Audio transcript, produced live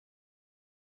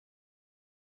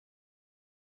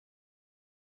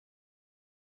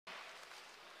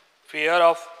fear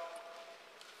of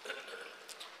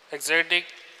anxiety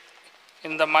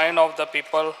in the mind of the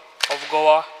people of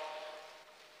Goa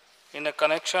in a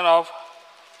connection of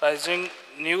rising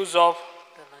news of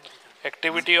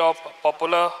activity of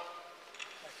popular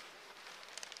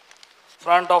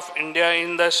front of India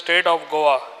in the state of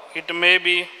Goa. It may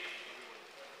be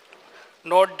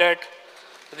noted that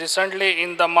recently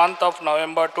in the month of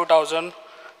November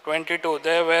 2022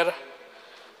 there were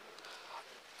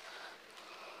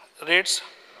raids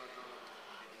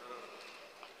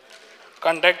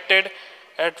conducted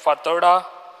at Fatoda,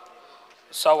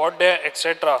 Savode,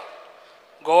 etc.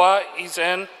 Goa is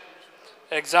an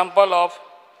example of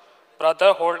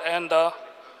brotherhood and the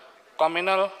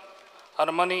communal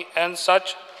harmony, and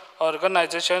such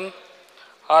organizations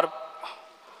are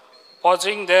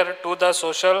pausing there to the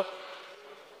social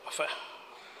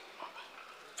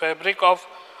fabric of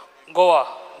Goa.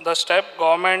 The step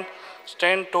government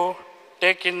stand to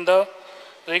take in the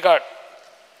regard.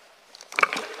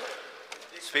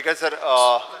 Speaker sir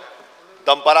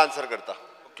दंपार answer करता.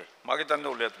 Okay मागे त्यांना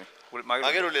उरल्यात मी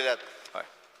मागे उरलेले आहेत. हय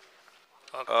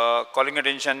calling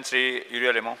attention Shri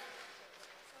urea लेमो.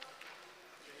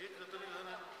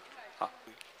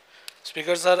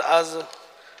 Speaker sir, आज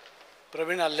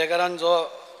प्रवीण आल्लेकरान जो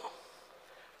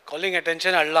कॉलिंग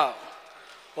अटेन्शन हाडला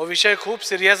हो विषय खूब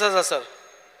सिरियसच आसा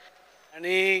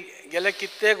आनी गेले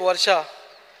कित्येक वर्सां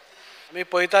आमी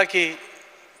पळयता की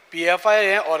PFI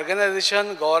हें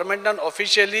ऑर्गनायझेशन गव्हर्मेंटान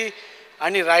ऑफिशियली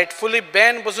आनी रायटफुली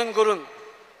बॅन पसून करून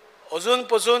अजून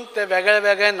पसून ते वेगळ्या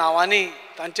वेगळ्या नांवांनी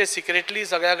तांचे सिक्रेटली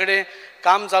सगळ्या कडेन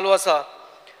काम चालू आसा.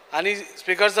 आनी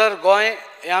स्पीकर सर, गोंय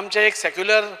हें आमचें एक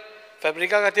सेक्युलर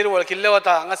फॅब्रिका खातीर वळखिल्लें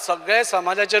वता. हांगा सगळे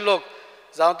समाजाचे लोक,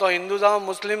 जावं तो हिंदू जावं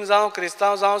मुस्लीम जावं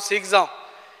क्रिस्तांव जावं सीख जावं,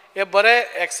 हे बरे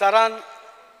एकसारान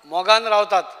मोगान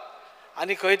रावतात.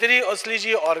 आनी खंय तरी असली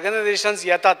जी ऑर्गनायझेशन्स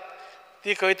येतात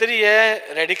ती खंय तरी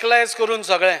हे रेडिकलायज करून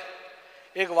सगळें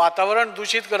एक वातावरण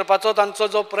दूशीत करपाचो तांचो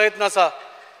जो प्रयत्न आसा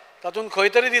तातूंत खंय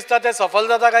तरी दिसता ते सफल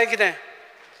जाता काय कितें.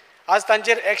 आज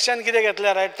तांचेर एक्शन कितें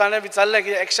घेतल्या? रायट, ताणें विचारलें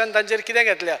की एक्शन तांचेर कितें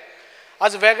घेतल्या.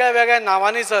 आज वेगळ्या वेगळ्या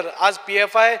नांवांनी सर, आज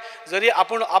PFI जरी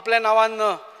आपूण आपल्या नांवान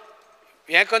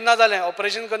हें करना जालें,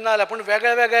 ऑपरेशन करना जालें, पूण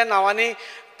वेगळ्या वेगळ्या नांवांनी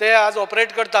ते आज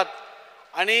ऑपरेट करतात.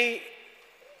 आनी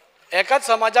एकाच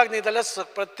समाजाक न्ही जाल्यार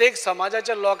प्रत्येक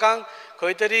समाजाच्या लोकांक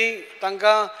खंय तरी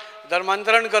तांकां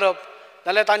धर्मांतरण करप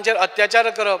नाल्यार तांचेर अत्याचार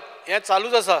करप हें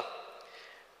चालूच आसा.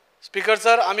 स्पीकर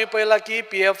सर, आमी पळयलां की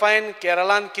PFIन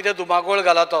केरळान कितें धुमाकूळ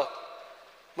घाला तो,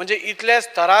 म्हणजे इतल्या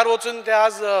स्तरार वचून ते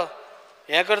आज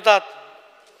हें करतात,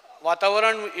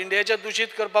 वातावरण इंडियेचें दूशीत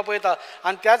करपाक पळयता.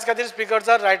 आनी त्याच खातीर स्पीकर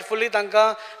सर, रायटफुली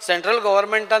तांकां सेंट्रल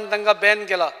गव्हर्मेंटान तांकां बॅन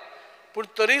केला. पूण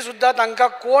तरी सुद्दां तांकां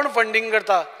कोण फंडींग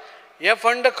करता? हे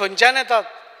फंड खंयच्यान येतात?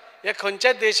 हे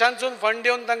खंयच्या देशांतसून फंड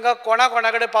येवन तांकां कोणा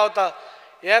कडेन पावता?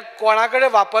 हे कोणा कडेन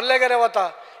वापरले गेले वता?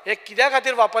 हे कित्या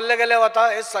खातीर वापरले गेले वता?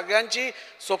 हे सगळ्यांची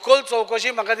सखोल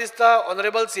चवकशी म्हाका दिसता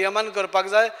ऑनरेबल CMान करपाक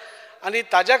जाय. आनी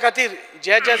ताज्या खातीर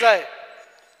जे जाय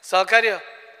सहकार्य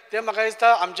ते म्हाका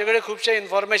दिसता आमचे कडेन खुबशें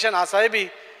इन्फॉर्मेशन आसाय बी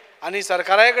आनी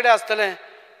सरकाराय कडेन आसतलें.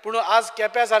 पूण आज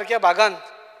केप्या सारक्या भागांत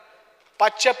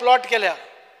 500 प्लॉट केल्या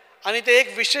आनी ते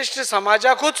एक विशिश्ट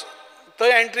समाजाकूच थंय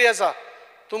एंट्री आसा,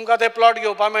 तुमकां ते प्लॉट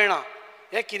घेवपाक मेळना.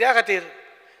 हे कित्या खातीर?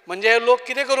 म्हणजे हे लोक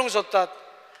कितें करूंक सोदतात?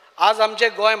 आज आमचें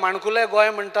गोंय माणकुलें गोंय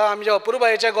म्हणटा, आमचें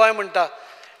अपुरबायेचें गोंय म्हणटा.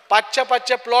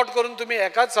 500 प्लॉट करून तुमी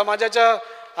एकाच समाजाच्या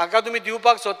हाका तुमी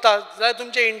दिवपाक सोदतात जाल्यार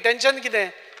तुमचें इंटेन्शन कितें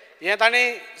हें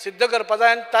तांणी सिद्ध करपाक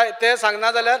जाय. आनी ते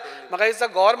सांगना जाल्यार म्हाका दिसता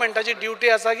गव्हर्मेंटाची ड्युटी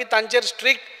आसा की तांचेर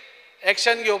स्ट्रिक्ट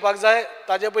एक्शन घेवपाक जाय,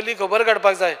 ताजे पयलीं खबर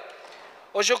काडपाक जाय.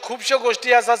 अश्यो खुबश्यो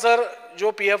गोश्टी आसा सर ज्यो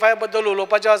PFI बद्दल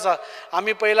उलोवपाच्यो आसा.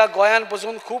 आमी पयला गोंयान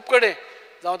पसून खूब कडेन,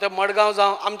 जावं ते मडगांव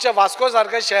जावं आमच्या वास्को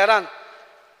सारक्या शहरान,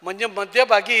 म्हणजे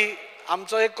मध्यभागी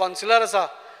आमचो एक कॉन्सिलर आसा,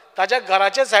 ताच्या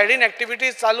घराच्या सायडीन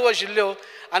एक्टिविटीज चालू आशिल्ल्यो.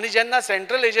 आनी जेन्ना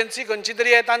सेंट्रल एजन्सी खंयची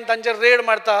तरी येता आनी तांचेर रेड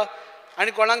मारता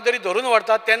आनी कोणाक तरी धरून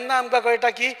व्हरता, तेन्ना आमकां कळटा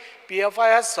की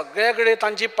PFI आज सगळे कडेन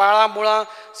तांची पाळां मुळां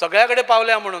सगळ्या कडेन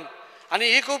पावल्या म्हणून. आनी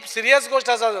ही खूब सिरियस गोश्ट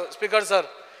आसा स्पीकर सर.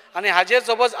 आनी हाजेर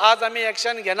सपोज आज आमी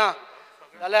एक्शन घेना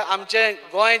जाल्यार आमचें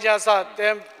गोंय जें आसा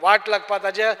तें वाट लागपा,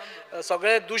 ताजें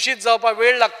सगळें दूशीत जावपाक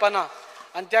वेळ लागपाना.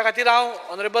 आनी त्या खातीर हांव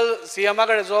ऑनरेबल CMा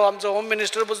कडेन, जो आमचो होम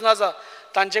मिनिस्टर पसून आसा,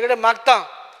 तांचे कडेन मागतां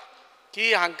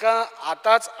की हांकां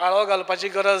आतांच आळो घालपाची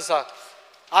गरज आसा.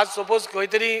 आज सपोज खंय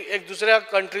तरी एक दुसऱ्या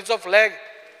कंट्रीचो फ्लॅग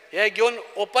हे घेवन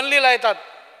ओपनली लायतात,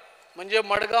 म्हणजे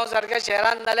मडगांव सारक्या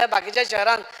शहरान नाल्यार बाकीच्या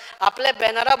शहरान आपल्या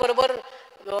बॅनरा बरोबर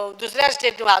दुसऱ्या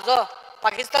स्टेट हाजो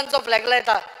पाकिस्तानचो फ्लॅग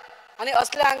लायता. आनी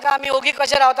असले हांकां आमी ओगी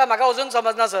कशें रावता म्हाका अजून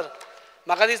समजना सर.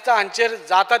 म्हाका दिसता हांचेर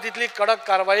जाता तितली कडक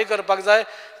कारवाई करपाक जाय,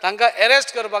 तांकां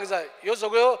अरेस्ट करपाक जाय. ह्यो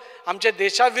सगळ्यो आमच्या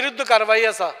देशा विरुद्ध कारवाई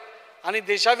आसा. आनी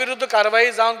देशा विरुद्ध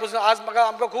कारवाई जावन पसून आज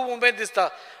आमकां खूब उमेद दिसता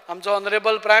आमचो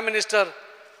ऑनरेबल प्रायम मिनिस्टर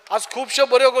आज खुबश्यो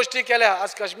बऱ्यो गोश्टी केल्या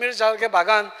आज काश्मीर सारक्या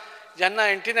भागान जेन्ना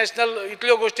इंटरनॅशनल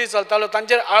इतल्यो गोश्टी चलताल्यो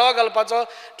तांचेर आळो घालपाचो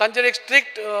तांचेर एक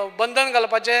स्ट्रिक्ट बंधन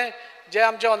घालपाचें जे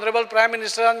आमचे ऑनरेबल प्रायम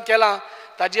मिनिस्टरान केलां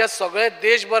ताजी आज सगळे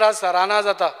देशभर आज सराहना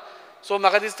जाता सो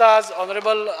म्हाका दिसता आज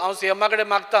ऑनरेबल हांव सीएमा कडेन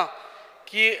मागतां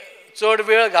की चड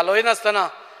वेळ घालोय नासतना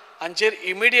हांचेर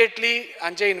इमिडिएटली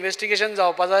हांचें इन्वेस्टिगेशन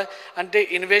जावपा जाय आनी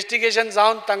तें इन्वेस्टिगेशन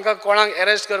जावन तांकां कोणाक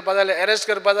अरेस्ट करपा जाय जाल्यार अरेस्ट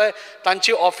करपा जाय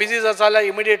तांची ऑफिसीस आसा जाल्यार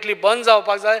इमिडिएटली बंद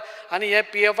जावपाक जाय आनी हे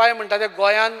PFI म्हणटा ते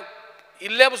गोंयान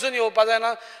इल्ले पसून येवपा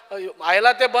जायना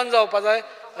आयला ते बंद जावपा जाय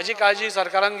हाची काळजी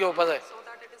सरकारान घेवपा जाय.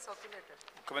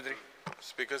 मुख्यमंत्री.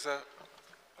 Speaker sir,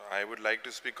 I would like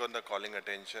to speak on the calling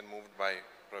attention moved by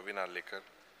Praveen Arlekar.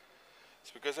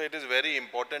 Speaker sir, it is very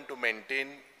important to maintain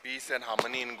peace and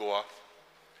harmony in Goa.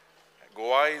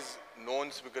 Goa is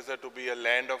known, Speaker sir, to be a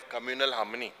land of communal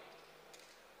harmony.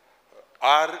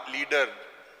 Our leader,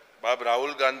 Bab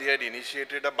Rahul Gandhi, had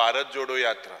initiated a Bharat Jodo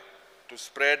Yatra to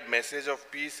spread message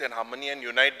of peace and harmony and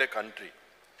unite the country.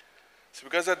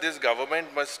 Speaker sir, this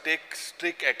government must take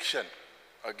strict action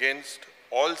against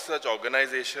all such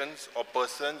organizations or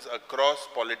persons across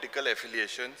political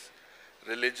affiliations,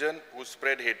 religion, who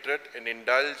spread hatred and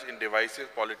indulge in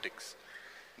divisive politics.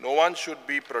 No one should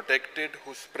be protected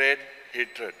who spread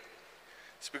hatred.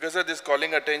 Speaker sir, this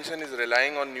calling attention is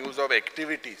relying on news of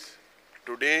activities.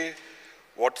 Today,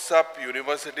 WhatsApp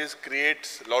universities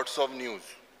creates lots of news.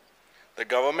 The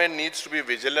government needs to be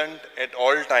vigilant at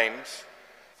all times.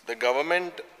 The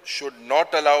government should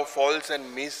not allow false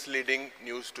and misleading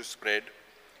news to spread.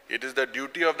 It is the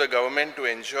duty of the government to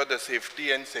ensure the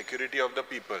safety and security of the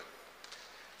people.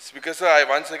 Speaker sir, I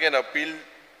once again appeal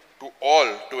to all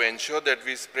to ensure that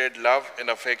we spread love and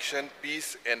affection,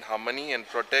 peace and harmony and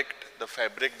protect the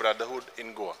fabric brotherhood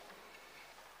in Goa.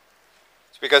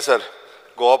 Speaker sir,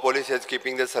 Goa Police is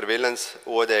keeping the surveillance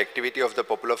over the activity of the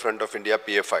Popular Front of India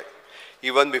PFI.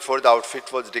 Even before the outfit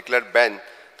was declared banned,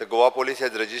 the Goa Police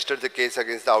has registered the case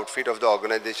against the outfit of the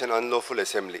organization Unlawful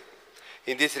Assembly.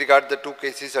 In this regard, the two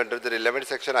cases under the relevant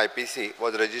section IPC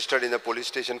was registered in the police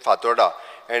station Fatorda,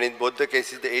 and in both the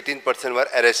cases the 18 persons were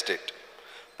arrested.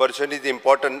 Pursuant is the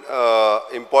important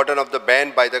of the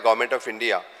ban by the Government of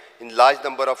India. In large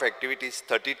number of activities,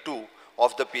 32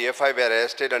 of the PFI were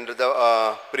arrested under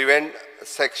the prevent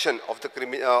section of the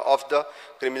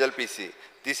criminal PC.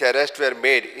 These arrests were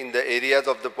made in the areas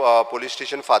of the police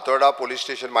station Fatorda, police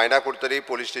station Maina Kurtari,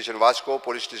 police station Vasco,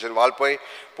 police station Valpai,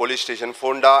 police station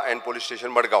Fonda and police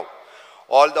station Madgaon.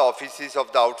 All the offices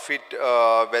of the outfit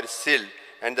were sealed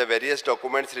and the various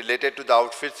documents related to the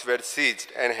outfits were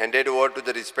seized and handed over to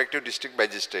the respective district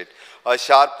magistrate. A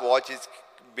sharp watch is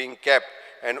being kept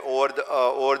and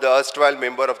over the erstwhile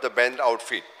member of the banned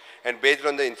outfit. And based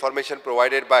on the information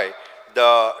provided by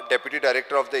the Deputy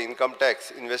Director of the Income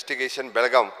Tax Investigation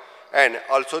Belgaum and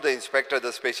also the Inspector,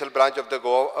 the Special Branch of the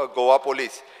Goa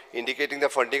Police, indicating the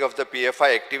funding of the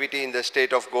PFI activity in the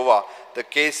state of Goa, the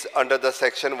case under the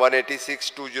section 186,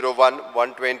 201,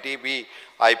 120B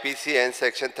IPC and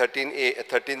section 13A,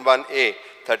 13.1A,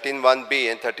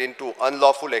 13.1B and 13.2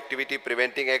 Unlawful Activity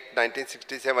Preventing Act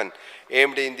 1967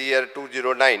 aimed in the year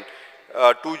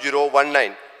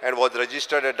 2019 and was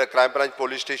registered at the Crime Branch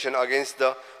Police Station against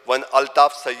the one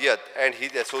Altaf Sayyed and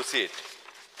his associate.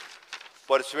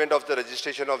 Pursuant of the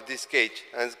registration of this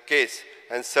case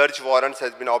and search warrants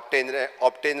has been obtained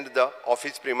the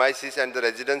office premises and the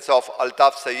residence of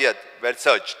Altaf Sayyed were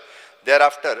searched.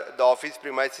 Thereafter, the office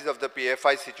premises of the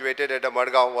PFI situated at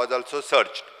Madgaon was also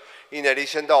searched. In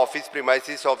addition, the office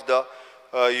premises of the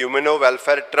Humano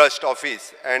Welfare Trust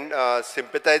Office and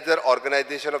sympathizer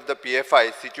organization of the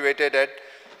PFI situated at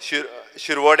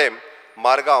Shirwadem,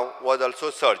 Margaon was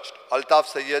also searched. Altaf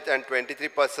Sayyed and 23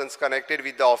 persons connected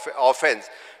with the offence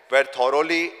were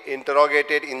thoroughly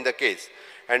interrogated in the case.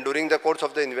 And during the course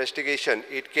of the investigation,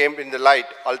 it came in the light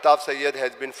Altaf Sayyed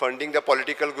has been funding the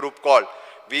political group called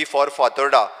V for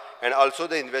Fatorda, and also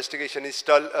the investigation is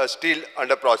still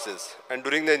under process. And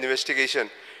during the investigation,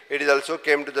 it is also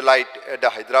came to the light the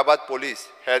Hyderabad police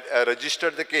had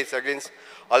registered the case against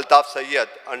Altaf Sayyed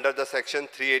under the section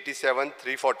 387,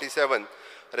 347,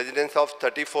 residence of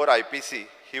 34 IPC.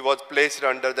 He was placed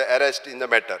under the arrest in the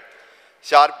matter.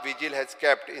 Sharp vigil has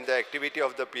kept in the activity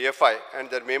of the PFI and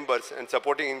their members and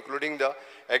supporting including the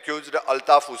accused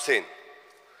Altaf Hussain.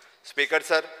 Speaker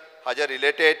sir, हाज्या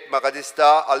related म्हाका दिसता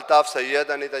अल्ताफ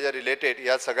सय्यद आनी ताज्या related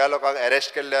ह्या सगळ्या लोकांक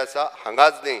arrest केल्ले आसा.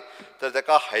 हांगाच न्ही तर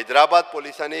ताका हैदराबाद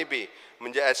पोलिसांनी बी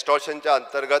म्हणजे एस्टॉर्शनच्या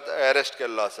अंतर्गत अरेस्ट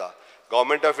केल्लो आसा.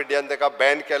 गव्हर्मेंट ऑफ इंडियान ताका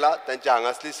बॅन केला. त्यांची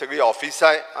हांगासली सगळी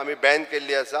ऑफिसां आमी बॅन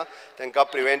केल्ली आसा. तांकां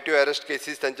प्रिव्हेंटीव अरेस्ट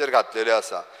केसीस तांचेर घातलेल्यो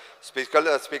आसा.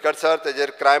 स्पीकर सर, तेजेर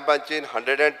crime ब्रांचीन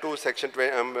 102 section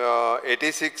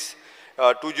 86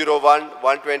 201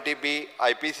 120B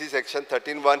IPC section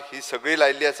 13(1) ही सगळी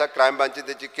लायिल्ली आसा. क्रायम ब्रांचीन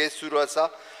तेची केस सुरू आसा.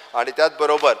 आनी त्याच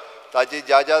बरोबर ताजी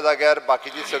ज्या ज्या जाग्यार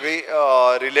बाकीची सगळी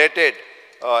रिलेटेड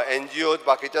NGOज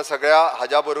बाकीच्या सगळ्या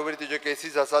हाज्या बरोबर तिज्यो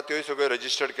केसीस आसा त्यो सगळ्यो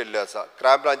रजिस्टर्ड केल्ल्यो आसा.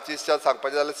 क्रायम ब्रांचीसच्या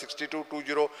सांगपाचें जाल्यार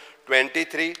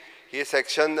 622023 ही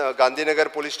section Gandhinagar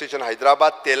police station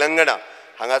Hyderabad Telangana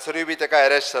हांगासरूय बी ताका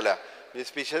अरेस्ट जाल्या.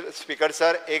 स्पीकर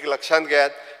सर, एक लक्षांत घेयात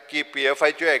की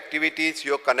PFIच्यो एक्टिविटीज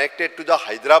ह्यो कनेक्टेड टू द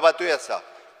हैदराबादूय आसा.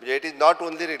 म्हणजे it is not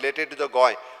only related to the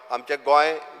Goa. आमचें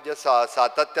गोंय जे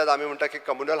सातत्यान आमी म्हणटा की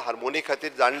कम्युनल हार्मोनी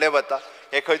खातीर जाणलें वता,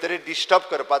 हे खंय तरी डिस्टर्ब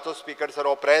करपाचो स्पीकर सर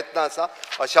हो प्रयत्न आसा.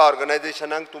 अशा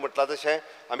ऑर्गनायझेशनांक तूं म्हटलां तशें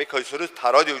आमी खंयसरूच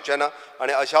थारो दिवचे ना.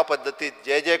 आनी अशा पद्दतीन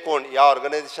जे कोण ह्या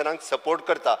ऑर्गनायझेशनांक सपोर्ट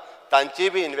करता तांची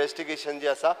बी इन्व्हेस्टिगेशन जी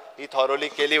आसा ही थॉरोली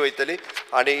केली वयतली.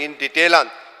 आनी इन डिटेलान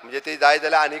म्हणजे ती जाय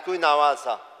जाल्यार आनिकूय नांवां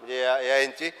आसा म्हणजे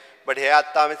हेंची, बट हे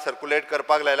आत्तां आमी सर्कुलेट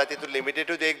करपाक लायला. तितून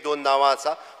लिमिटेडूच 1-2 नांवां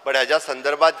आसा. बट हेज्या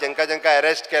संदर्भात जेंका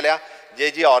अरेस्ट केल्या,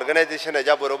 जी ऑर्गनायझेशन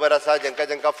हेज्या बरोबर आसा,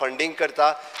 जेंका फंडींग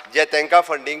करता, जे तांकां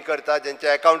फंडींग करता, जेंचे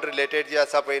अकाउंट रिलेटेड जे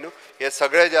आसा पळय न्हू, हे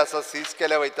सगळे जे आसा सीज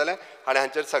केले वयतले. आनी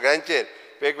हांचेर सगळ्यांचेर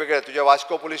वेगवेगळे तुजे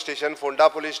Vasco police station, Phonda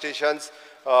police stations,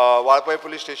 Valpoi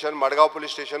police station, Madgaon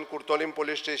police station, कुर्तोलीम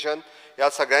police station ह्या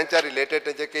सगळ्यांच्या रिलेटेड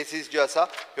तेंचे केसीस ज्यो आसा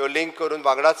ह्यो लिंक करून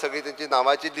वांगडाच सगळी तेंची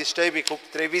नांवाची लिस्टय बी खूब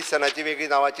 23 जणांची वेगळी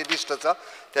नांवाची लिस्ट आसा.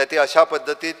 त्या ती अशा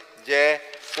पद्दतीन जे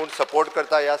कोण सपोर्ट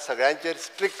करता ह्या सगळ्यांचेर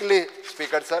स्ट्रिक्टली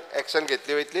स्पीकर सर एक्शन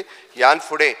घेतली वयतली. ह्यान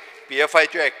फुडें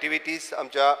PFIच्यो एक्टिविटीज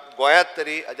आमच्या गोंयांत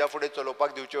तरी हाज्या फुडें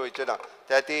चलोवपाक दिवच्यो वयच्यो ना.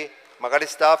 त्या ती म्हाका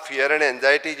दिसता फियर एंड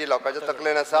एन्जायटी जी लोकांच्या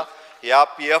तकलेन आसा, ह्या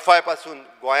PFI पासून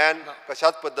गोंयान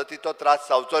कशाच पद्दतीचो त्रास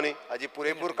जावचो न्ही हाजी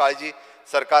पुरेपूर काळजी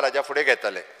सरकार हाज्या फुडें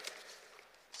घेतले.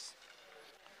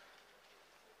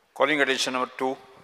 Calling attention number 2.